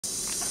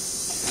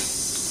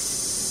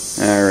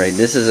Alright,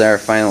 this is our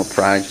final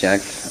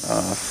project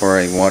for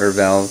a water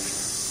valve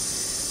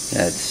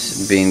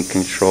that's being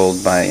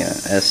controlled by a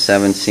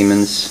S7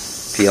 Siemens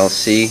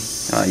PLC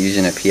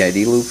using a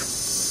PID loop.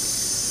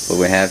 What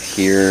we have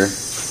here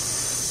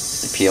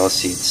is the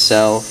PLC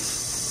itself.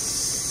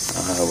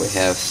 We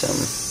have some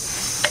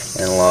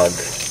analog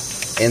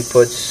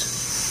inputs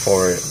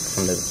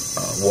from the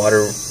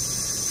water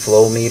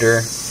flow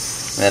meter.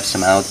 We have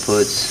some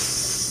outputs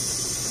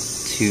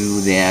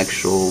to the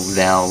actual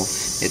valve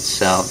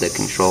itself that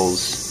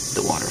controls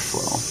the water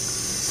flow.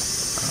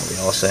 We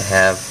also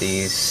have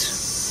these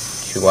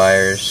two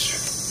wires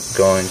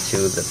going to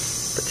the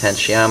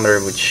potentiometer,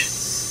 which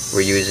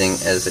we're using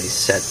as a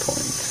set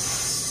point.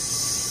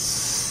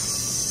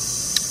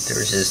 The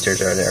resistors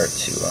are there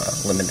to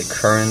limit the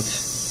current.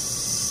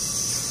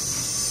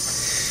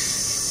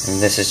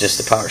 And this is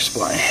just the power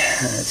supply.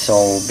 It's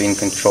all being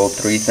controlled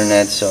through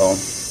Ethernet, so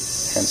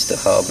hence the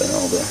hub and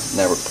all the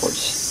network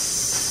ports.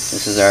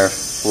 This is our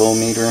flow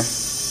meter, and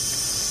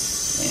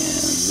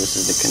this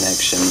is the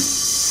connection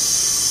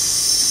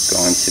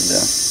going to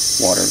the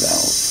water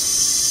valve.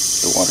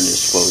 The water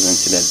just flows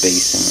into that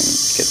basin and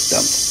gets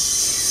dumped.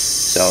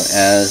 So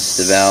as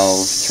the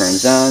valve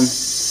turns on,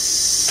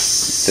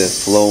 the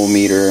flow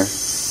meter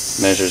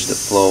measures the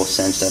flow,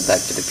 sends that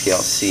back to the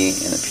PLC,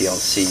 and the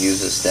PLC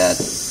uses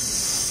that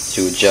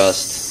to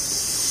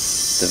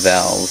adjust the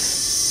valve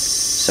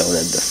so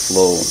that the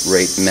flow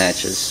rate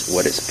matches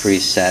what is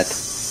preset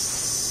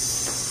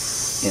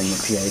in the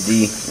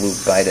PID loop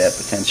by that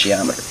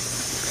potentiometer.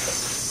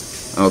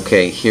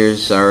 Okay,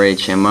 here's our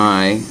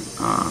HMI.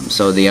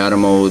 So the auto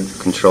mode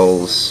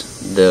controls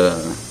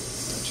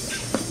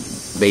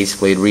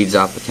basically it reads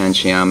off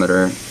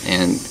potentiometer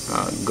and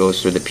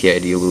goes through the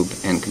PID loop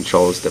and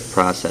controls the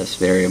process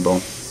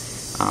variable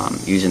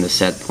using the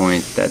set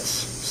point that's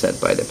set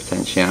by the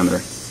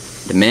potentiometer.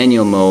 The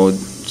manual mode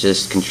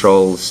just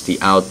controls the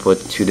output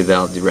to the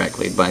valve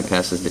directly. It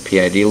bypasses the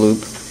PID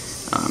loop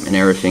and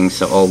everything,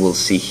 so all we'll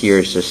see here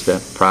is just the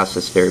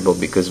process variable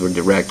because we're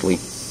directly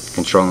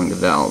controlling the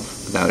valve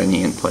without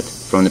any input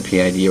from the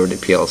PID or the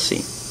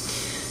PLC.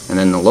 And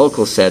then the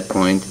local set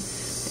point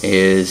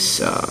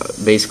is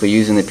basically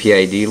using the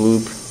PID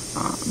loop,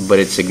 but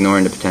it's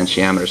ignoring the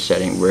potentiometer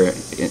setting. We're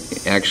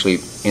actually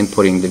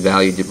inputting the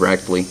value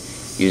directly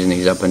using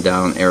these up and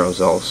down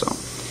arrows also.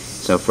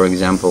 So for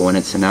example, when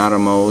it's in auto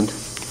mode,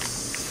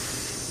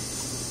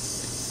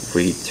 if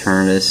we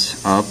turn this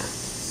up,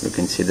 we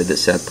can see that the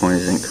set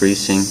point is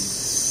increasing,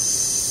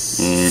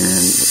 and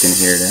you can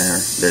hear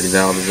that the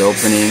valve is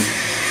opening,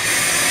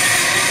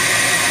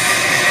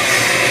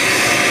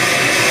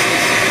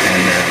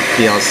 and the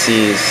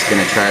PLC is going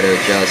to try to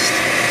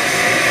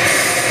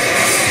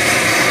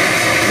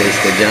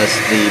basically adjust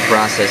the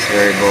process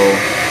variable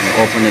and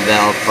open the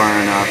valve far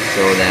enough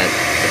so that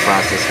the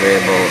process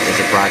variable is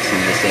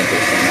approximately the same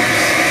percentage.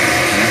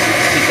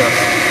 Speak up.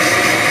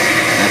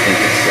 I think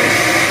it's good.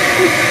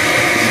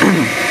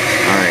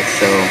 Alright,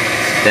 so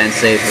then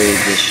say if we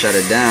just shut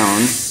it down,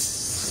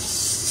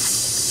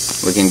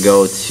 we can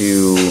go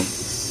to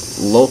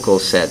local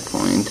set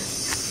point.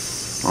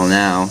 Well,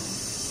 now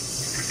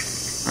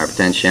our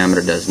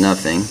potentiometer does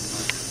nothing,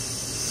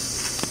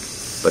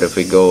 but if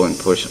we go and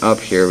push up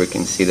here, we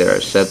can see that our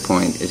set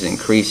point is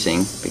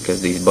increasing because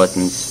these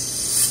buttons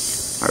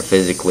are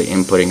physically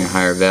inputting a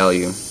higher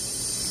value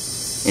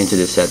into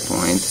the set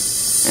point.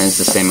 And it's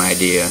the same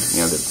idea, you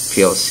know, the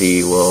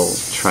PLC will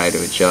try to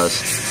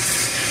adjust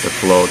the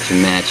flow to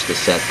match the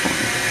set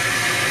point.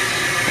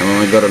 And when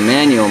we go to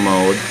manual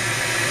mode,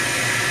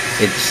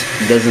 it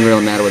doesn't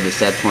really matter what the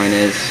set point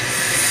is.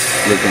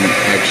 We can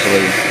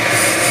actually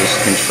just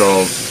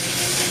control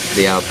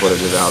the output of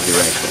the valve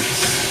directly.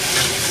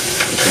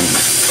 We can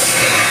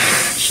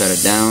shut it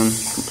down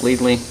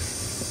completely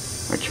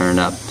or turn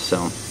it up.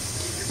 So,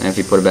 and if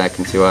you put it back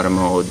into auto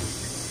mode,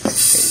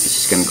 it's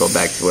just going to go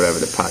back to whatever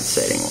the POT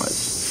setting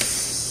was.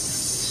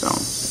 So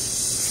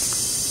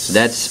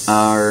that's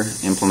our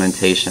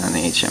implementation on the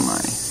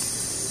HMI.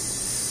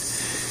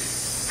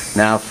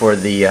 Now for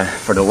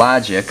the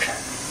logic,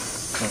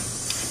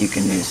 you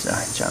can use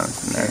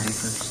Jonathan there.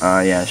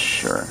 Yeah,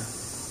 sure.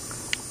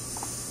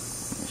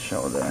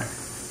 Show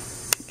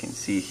you can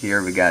see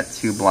here we got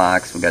two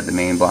blocks. We got the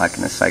main block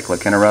and the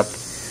cyclic interrupt.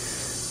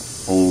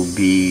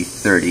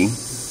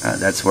 OB30.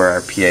 That's where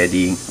our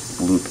PID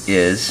loop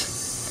is.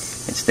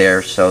 It's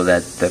there so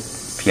that the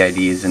PID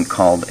isn't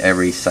called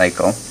every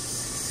cycle.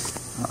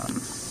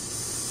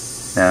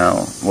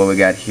 Now what we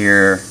got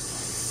here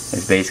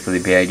is basically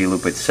the PID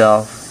loop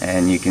itself,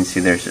 and you can see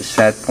there's a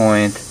set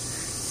point,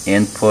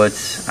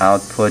 inputs,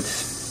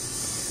 outputs,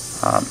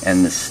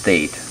 and the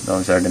state.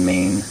 Those are the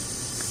main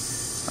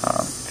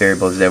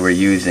variables that we're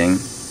using.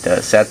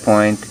 The set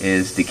point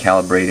is the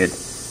calibrated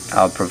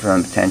output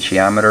from the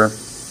potentiometer.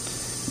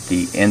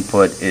 The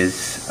input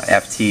is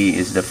FT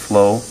is the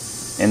flow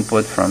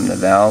input from the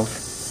valve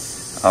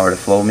or the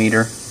flow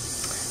meter,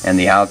 and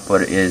the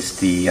output is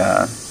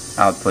the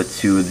output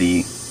to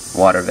the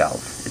water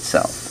valve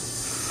itself.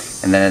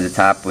 And then at the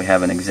top we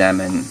have an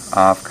examine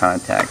off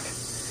contact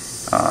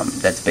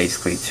That's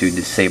basically to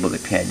disable the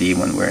PID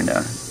when we're in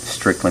a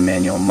strictly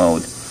manual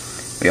mode.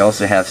 We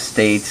also have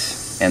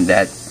states, and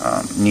that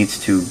needs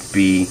to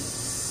be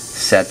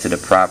set to the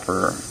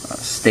proper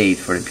state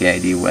for the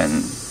PID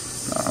when,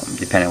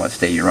 depending on what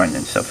state you're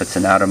running. So if it's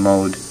an auto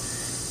mode,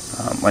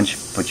 why don't you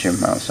put your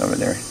mouse over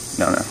there?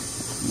 No,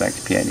 back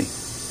to PID.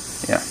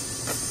 Yeah.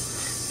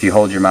 If you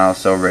hold your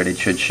mouse over it, it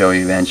should show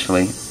you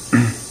eventually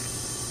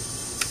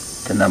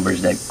the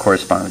numbers that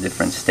correspond with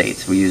different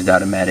states. We used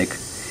automatic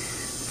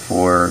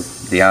for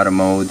the auto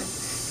mode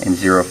and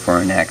 0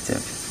 for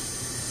inactive.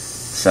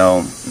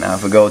 So now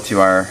if we go to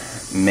our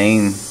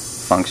main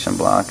function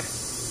block,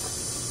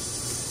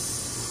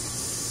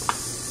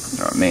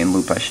 or main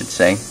loop I should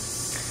say,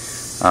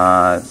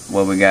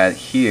 what we got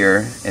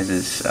here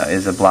is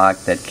a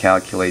block that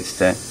calculates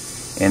the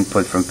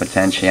input from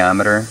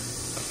potentiometer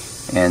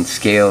and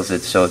scales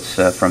it so it's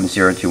from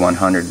 0 to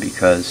 100,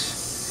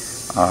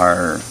 because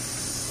our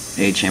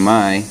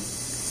HMI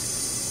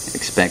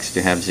expects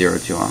to have 0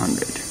 to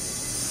 100.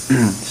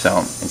 So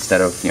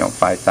instead of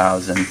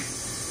 5,000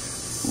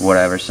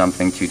 whatever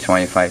something to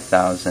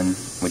 25,000,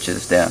 which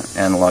is the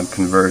analog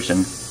conversion,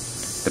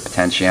 the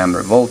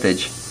potentiometer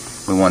voltage,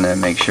 we want to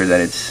make sure that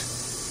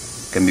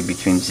it's going to be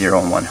between 0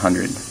 and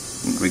 100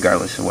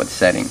 regardless of what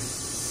setting.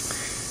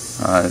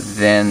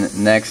 Then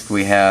next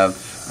we have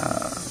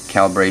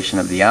calibration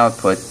of the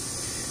output,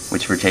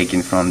 which we're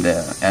taking from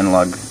the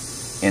analog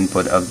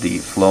input of the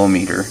flow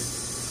meter.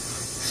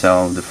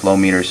 So the flow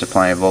meter is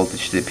supplying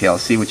voltage to the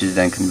PLC, which is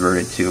then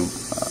converted to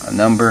a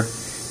number,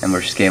 and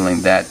we're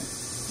scaling that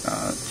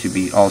to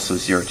be also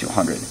 0 to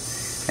 100,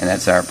 and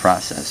that's our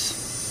process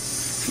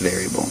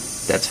variable.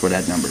 That's where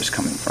that number is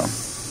coming from.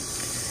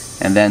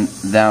 And then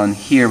down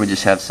here we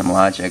just have some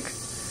logic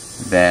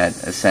that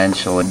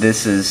essentially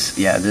this is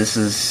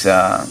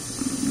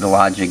the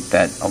logic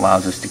that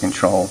allows us to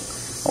control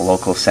a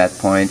local set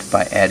point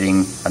by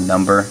adding a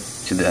number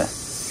to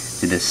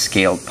the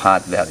scaled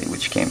pot value,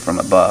 which came from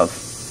above.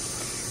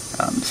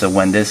 So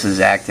when this is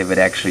active, it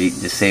actually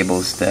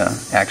disables the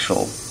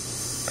actual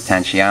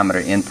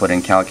potentiometer input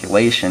and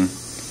calculation.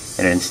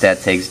 It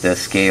instead takes the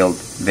scaled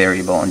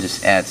variable and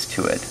just adds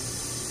to it.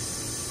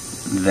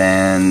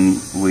 Then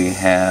we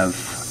have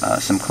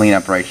some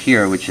cleanup right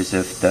here, which is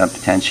if the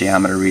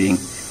potentiometer reading,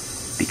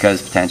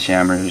 because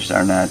potentiometers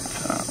are not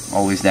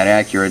always that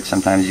accurate,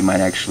 sometimes you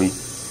might actually,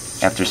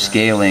 after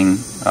scaling,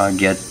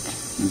 get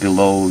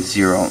below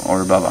 0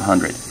 or above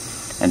 100.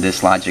 And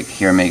this logic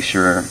here makes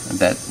sure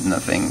that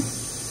nothing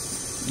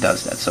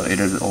does that. So it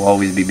will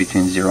always be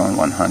between 0 and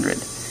 100.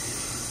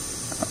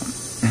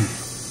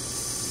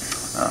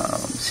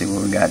 Let's see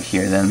what we got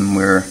here. Then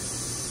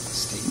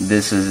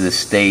this is the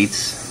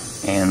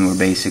states, and we're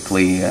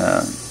basically,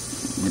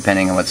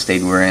 depending on what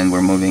state we're in,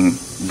 we're moving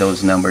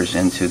those numbers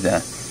into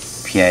the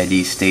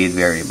PID state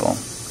variable,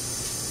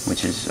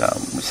 which is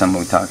something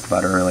we talked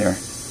about earlier.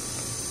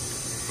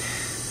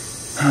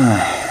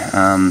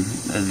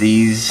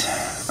 These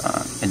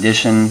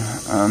addition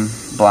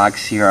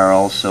blocks here are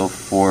also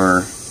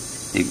for,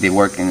 they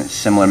work in a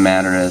similar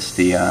manner as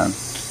the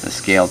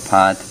scaled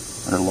pot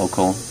or the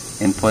local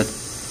input,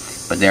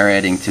 but they're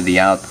adding to the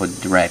output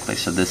directly.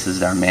 So this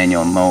is our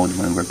manual mode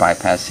when we're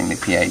bypassing the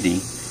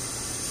PID.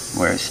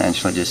 We're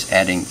essentially just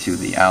adding to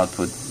the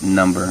output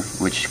number,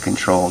 which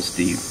controls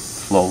the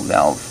flow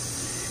valve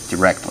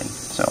directly.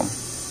 So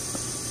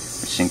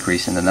it's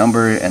increasing the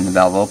number, and the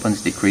valve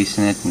opens,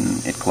 decreasing it,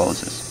 and it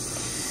closes.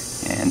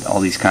 And all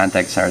these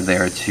contacts are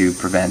there to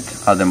prevent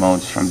other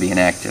modes from being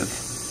active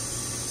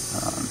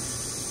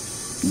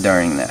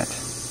during that.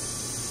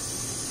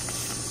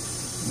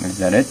 Is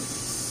that it?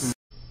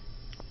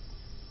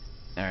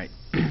 Alright,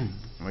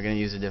 we're going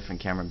to use a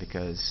different camera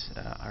because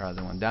our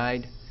other one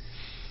died.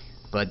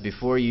 But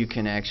before you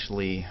can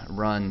actually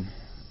run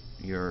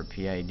your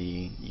PID,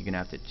 you're going to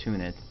have to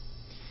tune it.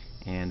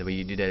 And the way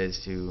you do that is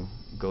to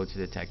go to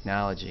the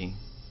technology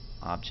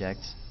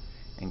object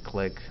and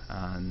click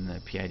on the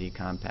PID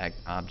compact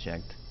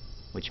object,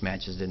 which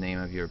matches the name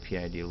of your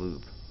PID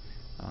loop.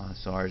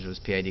 So ours was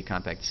PID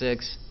compact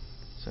 6,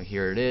 so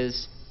here it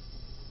is.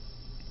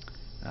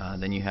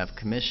 Then you have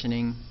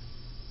commissioning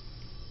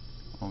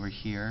over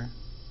here.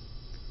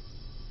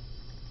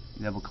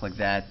 Double click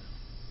that,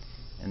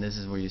 and this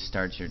is where you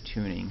start your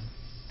tuning.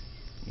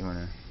 You want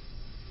to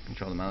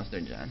control the mouse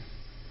there, John.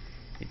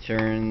 You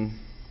turn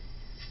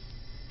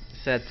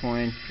set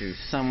point to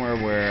somewhere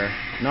where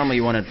normally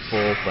you want it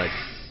full, but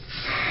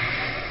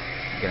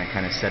you're going to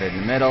kind of set it in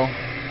the middle,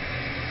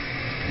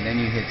 and then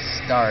you hit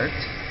start,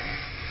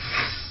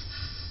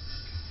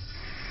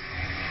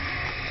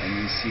 and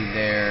you see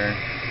there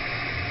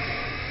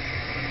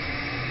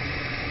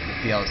the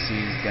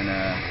PLC is going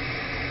to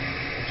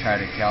try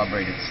to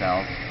calibrate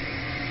itself.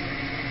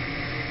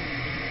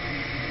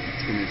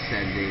 It's going to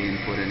set the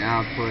input and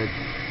output.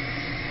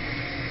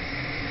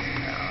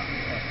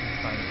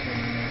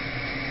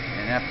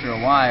 And after a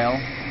while,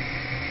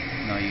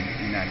 no, you're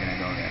not going to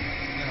go there.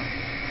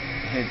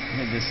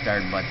 Hit the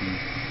start button.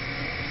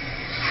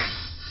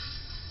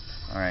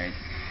 Alright.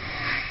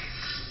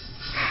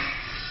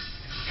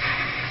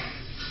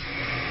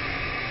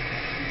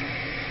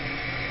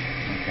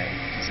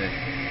 exit.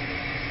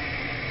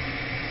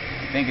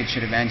 I think it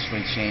should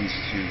eventually change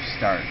to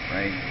start,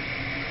 right?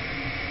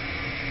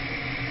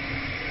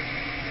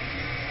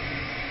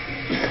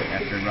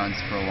 After it runs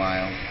for a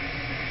while.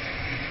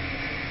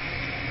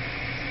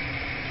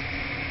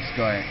 Just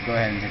go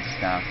ahead and hit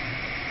stop.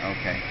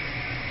 Okay.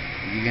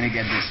 You're gonna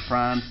get this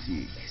prompt.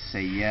 You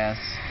say yes,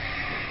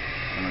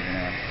 and we're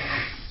gonna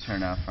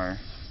turn off our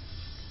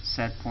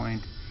set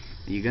point.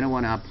 You're gonna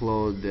want to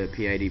upload the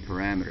PID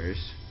parameters.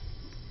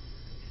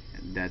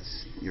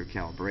 That's your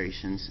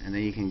calibrations, and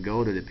then you can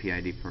go to the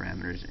PID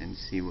parameters and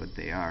see what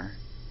they are.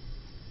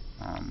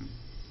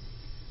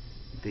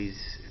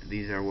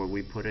 These are what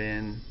we put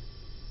in,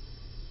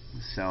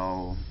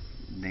 so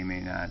they may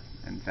not,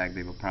 in fact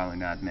they will probably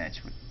not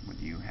match with what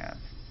you have.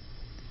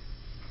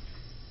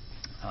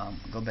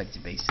 Go back to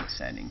basic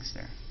settings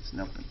there. There's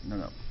nothing, no,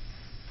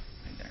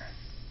 right there.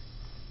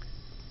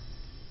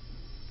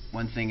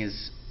 One thing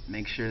is,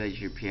 make sure that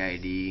your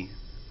PID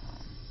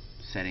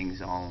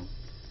settings all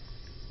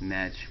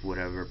match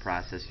whatever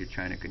process you're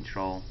trying to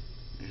control.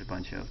 There's a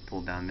bunch of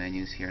pull down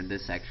menus here.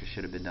 This actually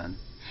should have been done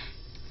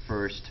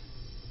first.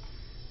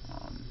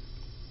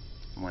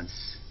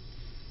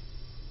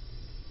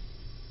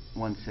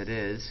 Once it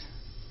is,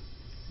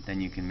 then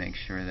you can make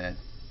sure that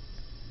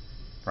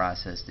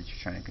process that you're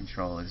trying to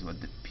control is what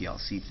the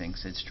PLC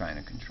thinks it's trying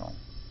to control.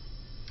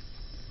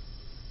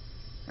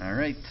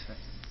 Alright.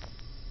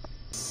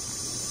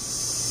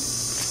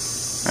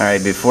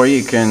 Alright, before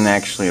you can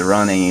actually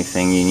run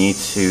anything, you need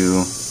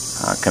to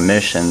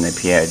commission the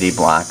PID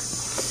block.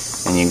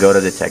 And you go to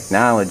the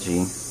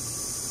technology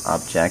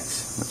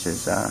objects, which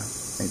is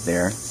right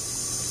there.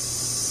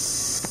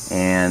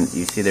 And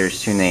you see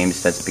there's two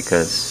names. That's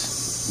because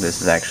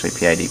this is actually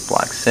PID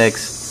block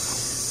 6.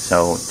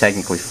 So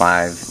technically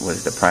 5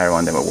 was the prior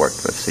one that we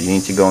worked with. So you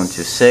need to go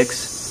into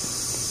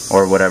 6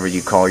 or whatever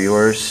you call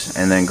yours,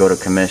 and then go to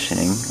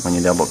commissioning. When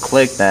you double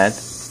click that,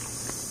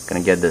 you're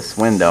going to get this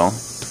window,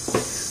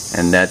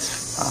 and that's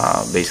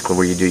basically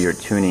where you do your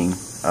tuning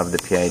of the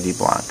PID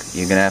block.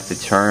 You're going to have to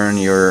turn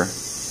your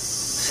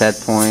set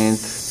point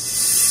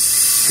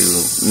to,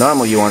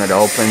 normally you want it to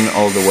open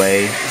all the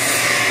way,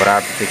 but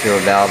our particular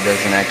valve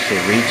doesn't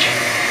actually reach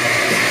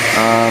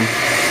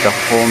the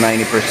full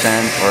 90%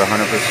 or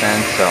 100%,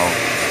 so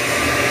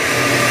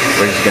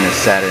we're just going to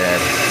set it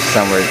at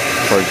somewhere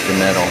towards the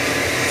middle.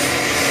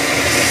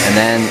 And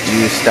then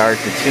you start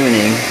the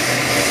tuning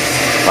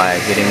by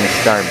hitting the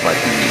start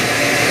button.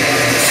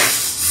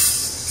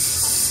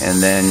 And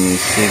then you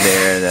see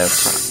there the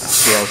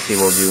PLC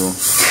will do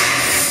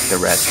the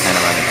rest kind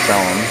of on its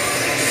own.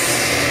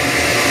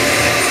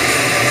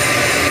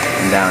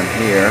 And down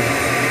here,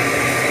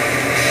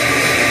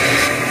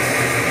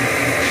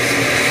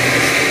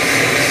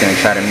 it's going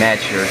to try to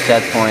match your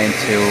set point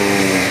to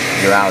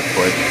your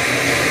output.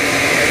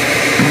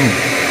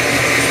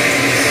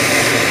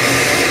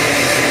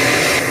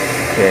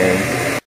 Okay.